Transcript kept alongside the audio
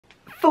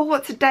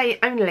For today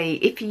only,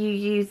 if you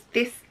use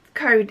this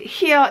code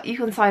here, you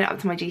can sign up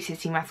to my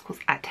GCSE maths course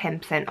at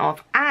 10%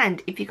 off,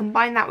 and if you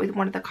combine that with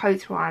one of the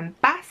codes for our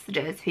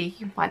ambassadors who you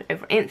can find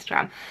over on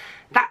Instagram,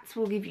 that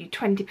will give you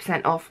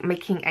 20% off,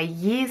 making a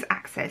year's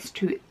access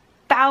to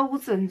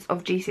thousands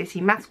of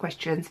GCSE maths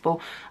questions for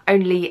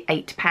only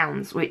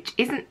 £8, which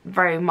isn't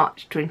very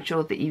much to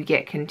ensure that you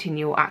get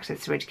continual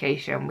access to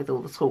education with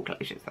all the school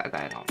closures that are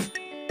going on.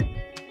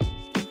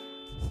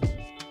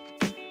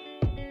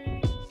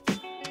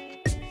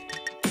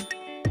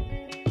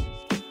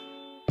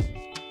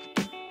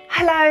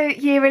 Hello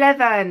Year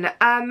 11,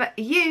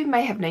 you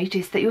may have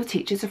noticed that your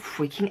teachers are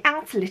freaking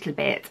out a little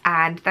bit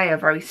and they are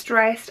very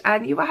stressed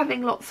and you are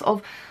having lots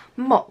of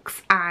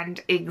mocks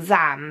and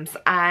exams,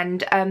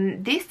 and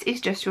this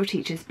is just your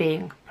teachers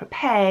being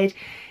prepared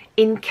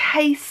in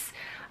case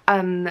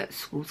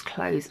schools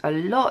close a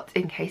lot,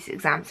 in case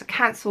exams are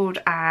cancelled,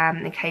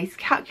 in case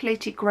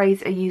calculated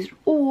grades are used,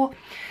 or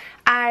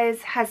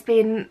as has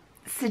been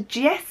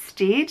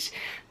suggested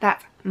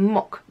that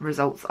mock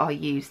results are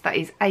used. That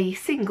is a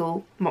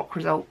single mock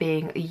result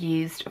being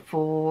used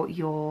for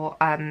your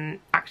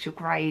actual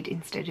grade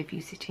instead of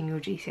you sitting your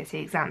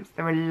GCSE exams.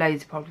 There are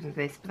loads of problems with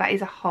this, but that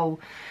is a whole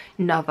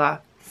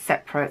nother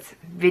separate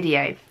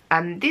video.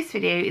 This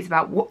video is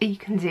about what you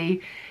can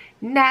do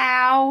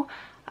now.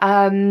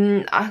 I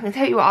can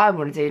tell you what I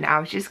want to do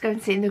now is just go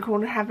and sit in the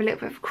corner and have a little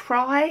bit of a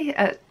cry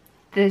at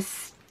the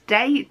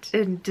state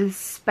and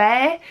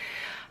despair.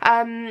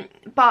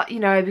 But you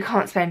know, we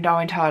can't spend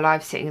our entire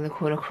lives sitting in the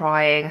corner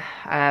crying,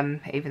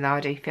 even though I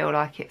do feel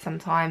like it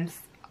sometimes.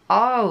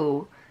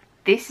 Oh,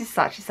 this is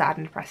such a sad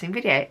and depressing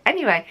video.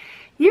 Anyway,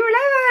 Year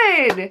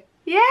 11!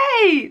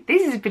 Yay!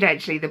 This is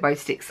potentially the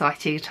most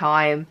exciting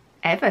time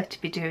ever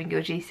to be doing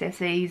your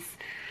GCSEs.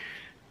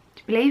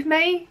 Do you believe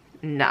me?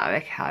 No,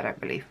 okay, I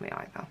don't believe me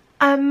either.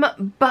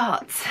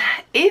 But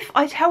if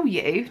I tell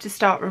you to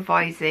start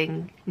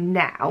revising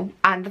now,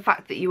 and the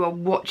fact that you are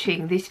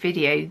watching this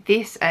video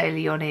this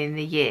early on in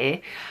the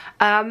year,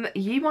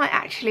 you might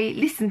actually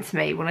listen to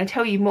me. When I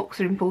tell you mocks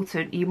are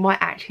important, you might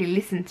actually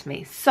listen to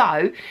me.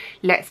 So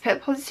let's put a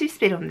positive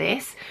spin on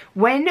this.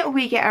 When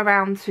we get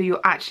around to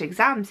your actual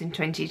exams in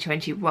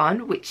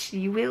 2021, which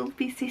you will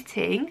be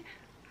sitting,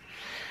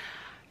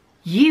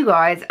 you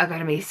guys are going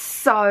to be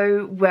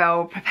so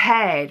well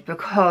prepared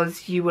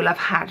because you will have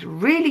had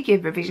really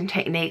good revision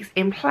techniques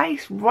in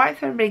place right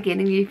from the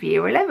beginning of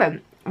Year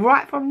 11,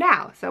 right from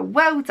now. So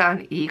well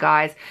done, you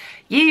guys.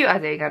 You are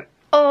doing an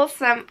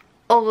awesome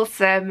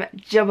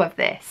job of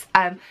this.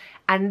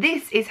 And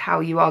this is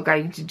how you are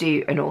going to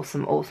do an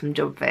awesome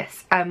job of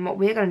this.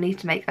 We're going to need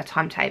to make a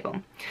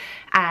timetable.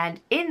 And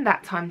in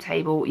that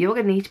timetable, you're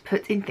going to need to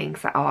put in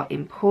things that are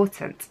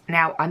important.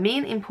 Now, I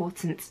mean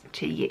important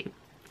to you.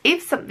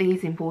 If something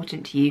is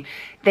important to you,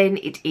 then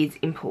it is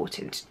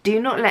important.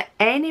 Do not let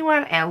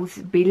anyone else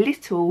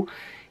belittle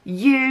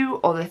you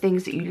or the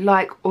things that you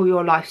like or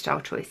your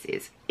lifestyle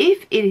choices.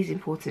 If it is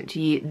important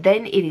to you,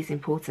 then it is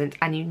important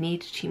and you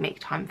need to make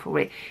time for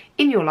it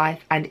in your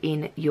life and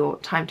in your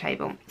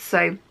timetable.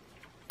 So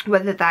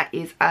whether that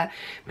is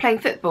playing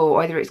football, or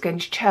whether it's going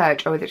to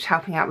church, or whether it's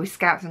helping out with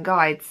scouts and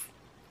guides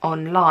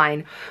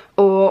online,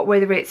 or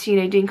whether it's, you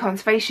know, doing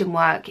conservation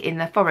work in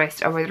the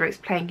forest, or whether it's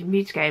playing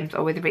computer games,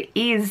 or whether it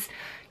is,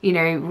 you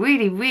know,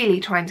 really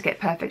trying to get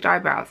perfect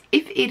eyebrows.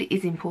 If it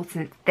is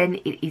important, then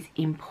it is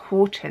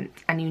important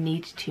and you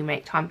need to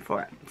make time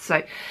for it.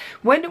 So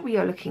when we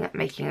are looking at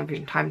making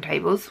revision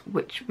timetables,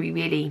 which we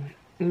really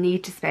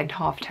need to spend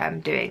half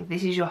term doing,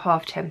 this is your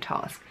half term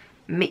task,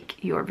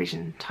 make your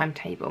revision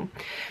timetable,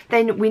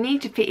 then we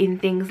need to fit in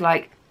things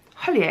like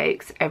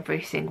Hollyoaks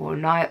every single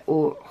night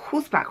or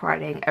horseback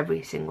riding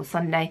every single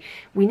Sunday.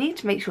 We need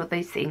to make sure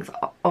those things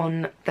are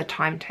on the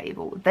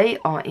timetable. They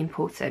are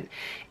important.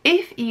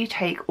 If you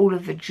take all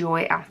of the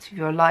joy out of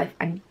your life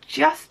and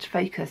just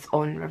focus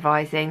on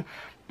revising,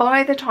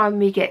 by the time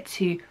we get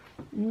to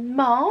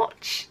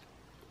March,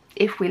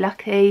 if we're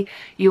lucky,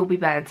 you'll be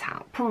burnt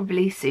out,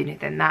 probably sooner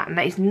than that, and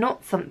that is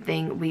not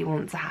something we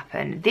want to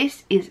happen.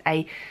 This is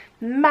a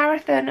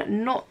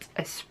marathon, not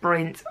a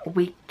sprint.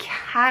 We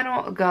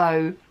cannot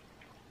go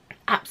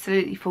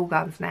absolutely full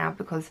guns now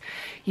because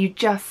you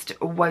just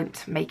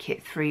won't make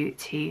it through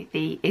to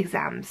the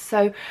exams.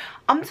 So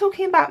I'm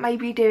talking about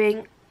maybe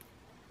doing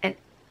an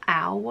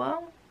hour,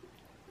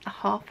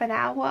 half an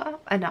hour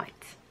a night.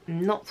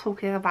 I'm not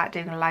talking about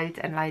doing loads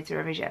and loads of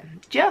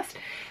revision. Just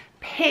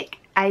pick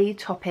a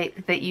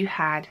topic that you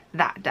had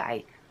that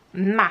day.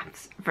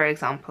 Maths, for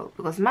example,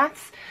 because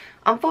maths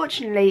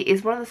unfortunately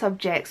is one of the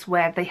subjects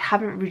where they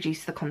haven't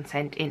reduced the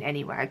content in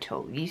any way at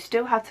all. You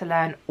still have to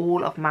learn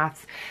all of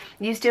maths.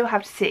 You still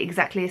have to sit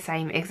exactly the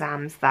same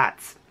exams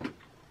that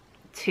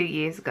 2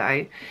 years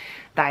ago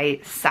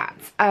they sat.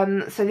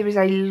 So there is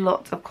a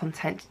lot of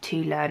content to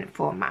learn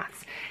for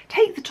maths.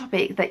 Take the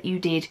topic that you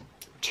did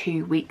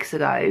 2 weeks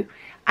ago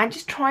and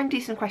just try and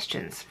do some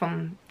questions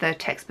from the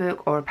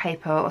textbook or a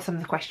paper, or some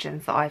of the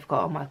questions that I've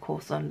got on my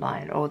course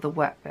online, or the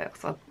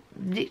workbooks. I've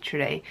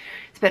literally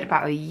spent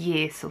about a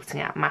year sorting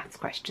out maths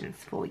questions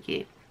for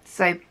you.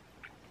 So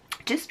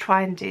Just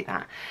try and do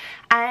that.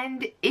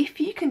 And if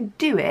you can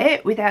do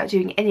it without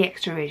doing any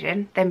extra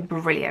revision, then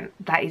brilliant.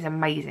 That is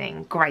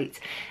amazing, great.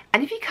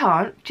 And if you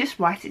can't, just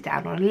write it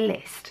down on a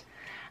list.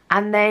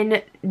 And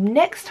then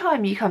next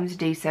time you come to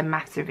do some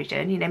maths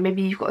revision, you know,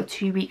 maybe you've got a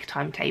 2-week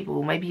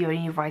timetable, maybe you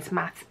only revise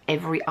maths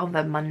every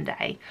other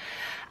Monday.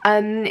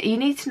 You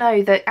need to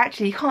know that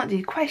actually you can't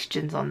do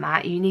questions on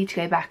that. You need to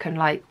go back and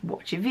like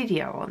watch a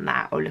video on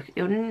that, or look at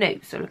your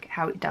notes, or look at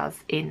how it does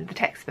in the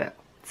textbook.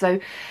 So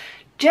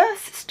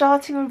just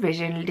starting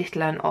revision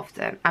little and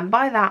often. And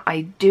by that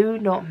I do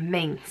not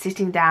mean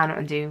sitting down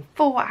and doing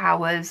 4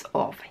 hours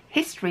of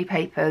history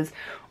papers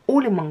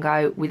all in one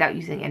go without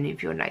using any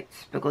of your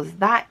notes, because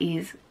that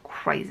is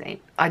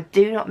crazy. I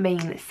do not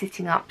mean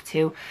sitting up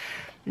till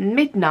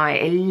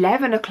midnight,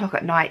 11 o'clock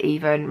at night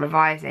even,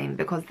 revising,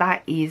 because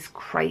that is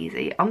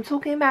crazy. I'm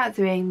talking about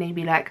doing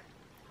maybe like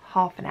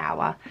half an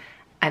hour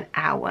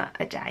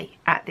a day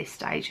at this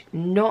stage,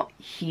 not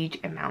huge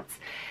amounts.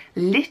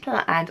 Little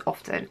and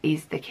often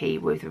is the key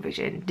with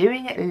revision.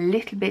 Doing it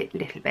little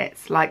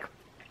bits. Like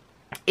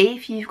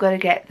if you've got to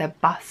get the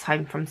bus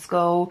home from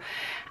school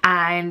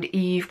and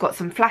you've got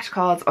some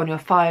flashcards on your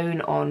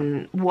phone,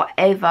 on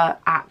whatever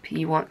app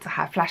you want to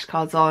have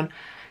flashcards on,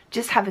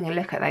 just having a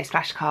look at those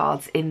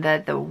flashcards in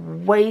the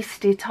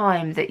wasted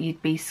time that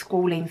you'd be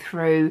scrolling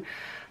through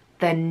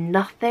the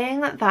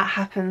nothing that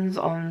happens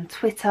on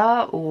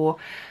Twitter, or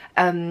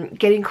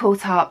getting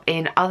caught up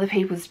in other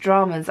people's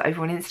dramas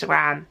over on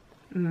Instagram.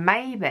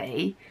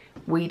 Maybe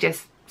we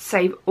just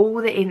save all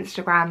the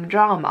Instagram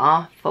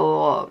drama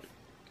for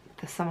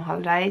the summer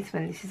holidays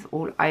when this is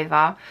all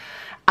over,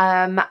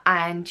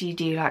 and you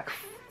do like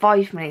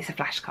 5 minutes of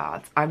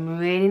flashcards. I'm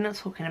really not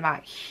talking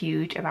about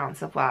huge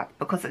amounts of work,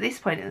 because at this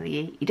point in the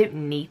year you don't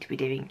need to be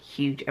doing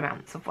huge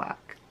amounts of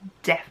work.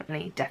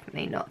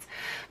 Definitely not.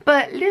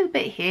 But a little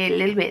bit here, a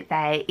little bit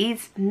there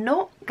is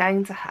not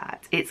going to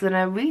hurt. It's going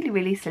to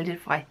really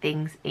solidify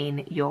things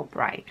in your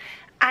brain.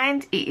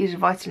 And it is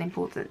vitally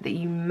important that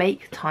you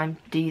make time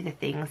to do the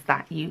things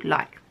that you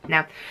like.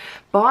 Now,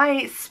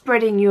 by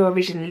spreading your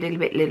revision a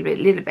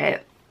little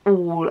bit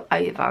all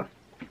over,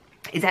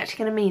 is actually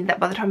going to mean that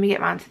by the time you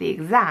get around to the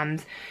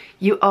exams,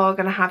 you are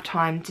going to have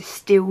time to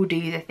still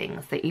do the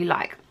things that you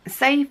like.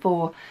 Say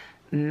for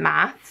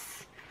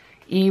maths,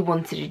 you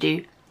wanted to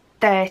do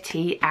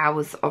 30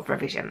 hours of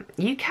revision.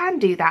 You can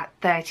do that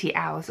 30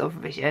 hours of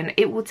revision.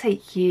 It will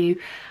take you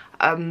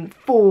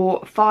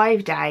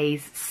 4-5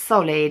 days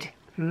solid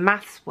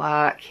maths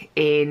work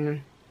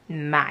in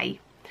May.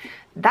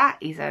 That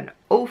is an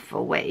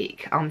awful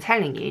week, I'm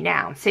telling you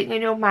now. Sitting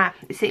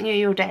on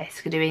your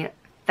desk doing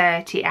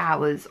 30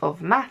 hours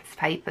of maths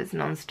papers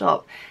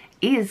non-stop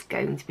is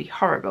going to be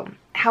horrible.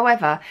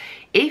 However,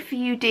 if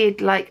you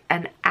did like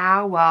an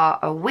hour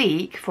a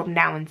week from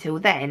now until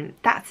then,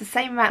 that's the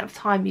same amount of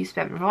time you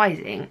spent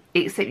revising,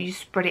 except you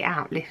spread it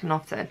out little and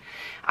often.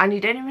 And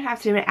you don't even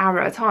have to do an hour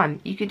at a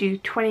time. You could do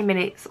 20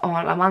 minutes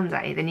on a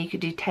Monday, then you could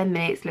do 10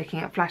 minutes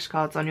looking at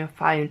flashcards on your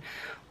phone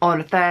on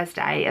a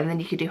Thursday, and then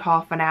you could do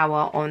half an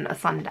hour on a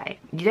Sunday.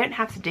 You don't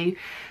have to do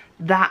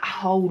that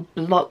whole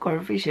block of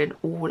revision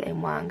all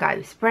in one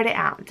go. Spread it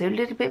out, do a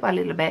little bit by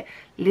little bit,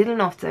 little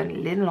and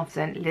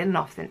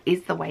often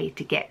is the way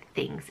to get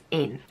things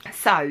in.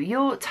 So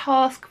your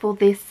task for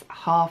this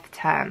half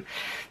term,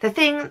 the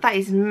thing that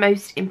is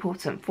most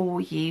important for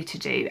you to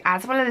do,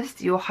 as well as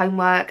your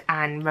homework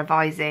and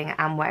revising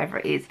and whatever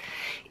it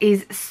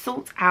is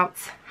sort out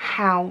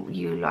how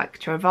you like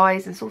to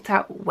revise and sort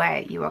out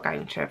where you are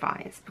going to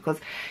revise, because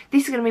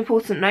this is going to be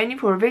important not only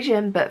for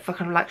revision but for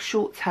kind of like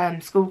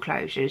short-term school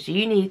closures.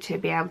 You need to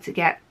be able to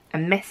get a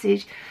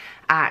message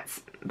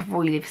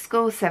before you leave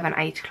school,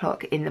 7-8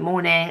 o'clock in the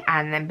morning,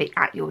 and then be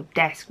at your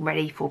desk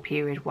ready for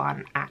period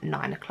 1 at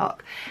 9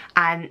 o'clock.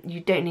 And you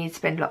don't need to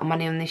spend a lot of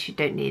money on this, you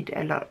don't need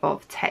a lot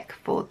of tech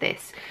for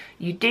this.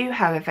 You do,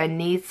 however,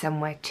 need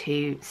somewhere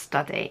to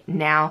study.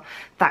 Now,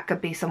 that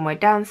could be somewhere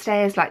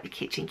downstairs like the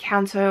kitchen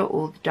counter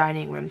or the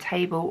dining room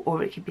table,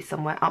 or it could be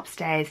somewhere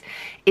upstairs.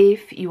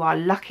 If you are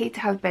lucky to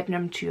have a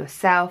bedroom to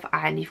yourself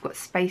and you've got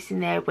space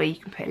in there where you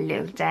can put a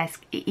little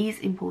desk, it is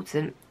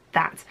important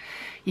that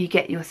you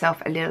get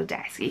yourself a little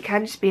desk. It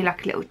can just be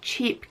like a little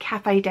cheap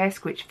cafe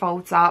desk which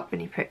folds up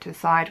and you put it to the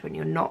side when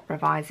you're not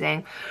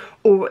revising,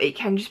 or it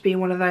can just be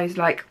one of those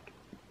like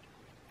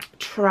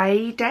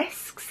tray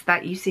desks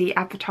that you see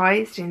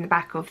advertised in the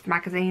back of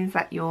magazines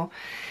that your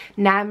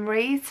nan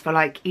reads for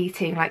like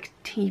eating like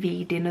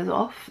TV dinners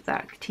off,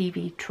 like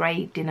TV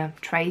tray, dinner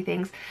tray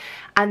things.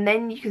 And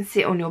then you can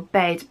sit on your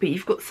bed, but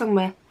you've got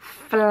somewhere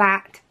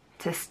flat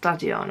to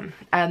study on.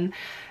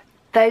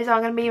 Those are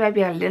going to be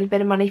maybe a little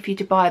bit of money for you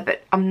to buy,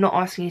 but I'm not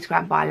asking you to go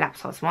out and buy a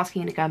laptop. So I'm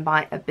asking you to go and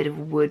buy a bit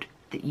of wood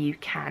that you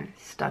can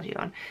study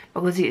on,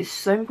 because it is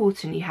so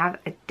important you have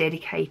a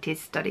dedicated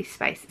study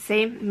space.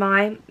 See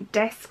my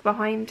desk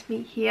behind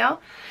me here?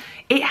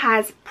 It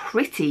has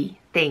pretty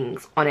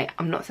things on it.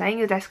 I'm not saying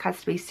your desk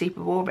has to be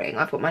super boring.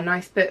 I've got my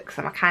nice books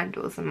and my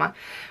candles and my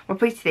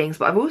pretty things,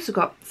 but I've also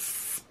got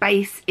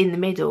space in the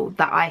middle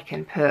that I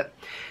can put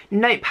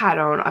notepad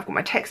on, I've got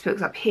my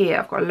textbooks up here,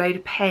 I've got a load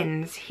of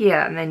pens here,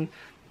 and then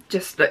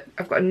just look,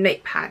 I've got a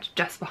notepad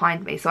just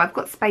behind me, so I've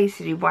got space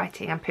to do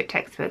writing and put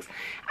textbooks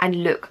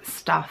and look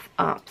stuff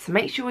up. So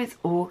make sure it's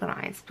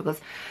organised, because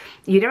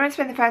you don't want to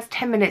spend the first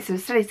 10 minutes of a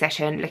study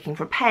session looking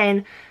for a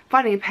pen,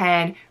 finding a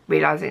pen,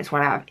 realising it's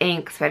run out of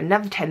ink, spend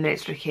another 10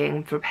 minutes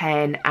looking for a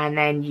pen, and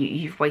then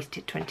you've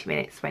wasted 20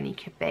 minutes when you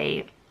could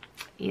be,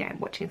 you know,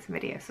 watching some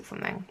videos or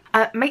something.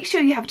 Make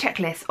sure you have a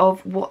checklist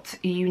of what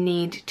you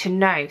need to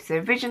know. So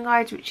revision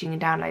guides, which you can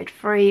download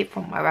free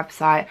from my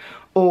website,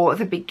 or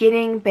the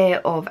beginning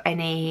bit of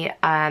any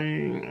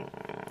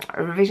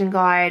revision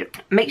guide.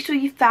 Make sure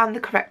you found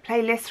the correct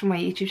playlist from my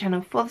YouTube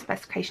channel for the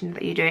specifications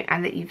that you're doing,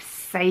 and that you've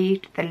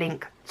saved the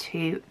link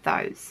to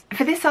those.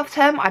 For this self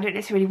term, I don't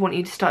necessarily want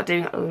you to start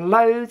doing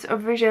loads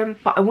of revision,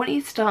 but I want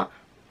you to start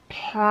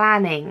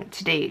planning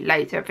to do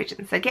loads of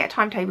revision. So get a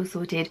timetable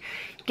sorted,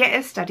 get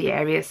a study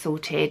area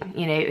sorted,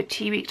 you know, a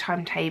 2-week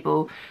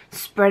timetable,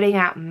 spreading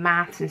out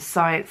maths and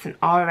science and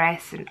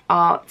RS and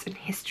arts and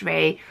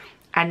history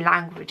and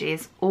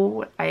languages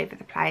all over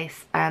the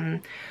place.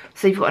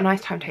 So you've got a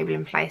nice timetable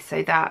in place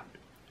so that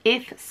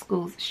if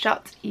school's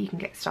shut, you can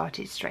get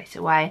started straight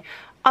away.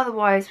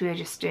 Otherwise, we're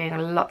just doing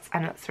lots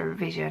and lots of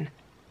revision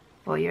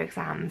for your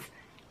exams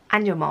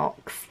and your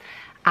mocks.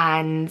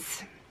 And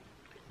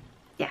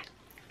yeah,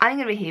 I'm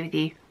going to be here with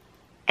you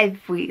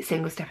every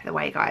single step of the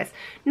way, guys.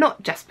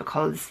 Not just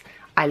because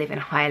I live in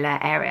a high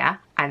alert area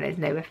and there's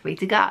nowhere for me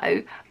to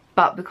go,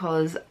 but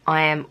because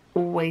I am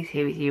always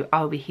here with you.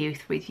 I'll be here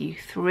with you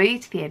through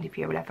to the end of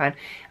year 11,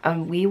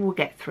 and we will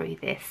get through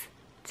this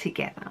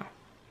together.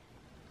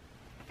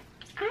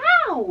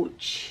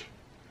 Ouch!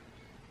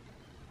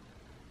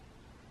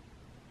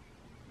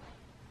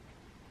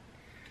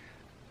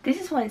 This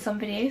is why in some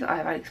videos I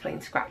have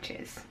unexplained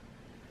scratches.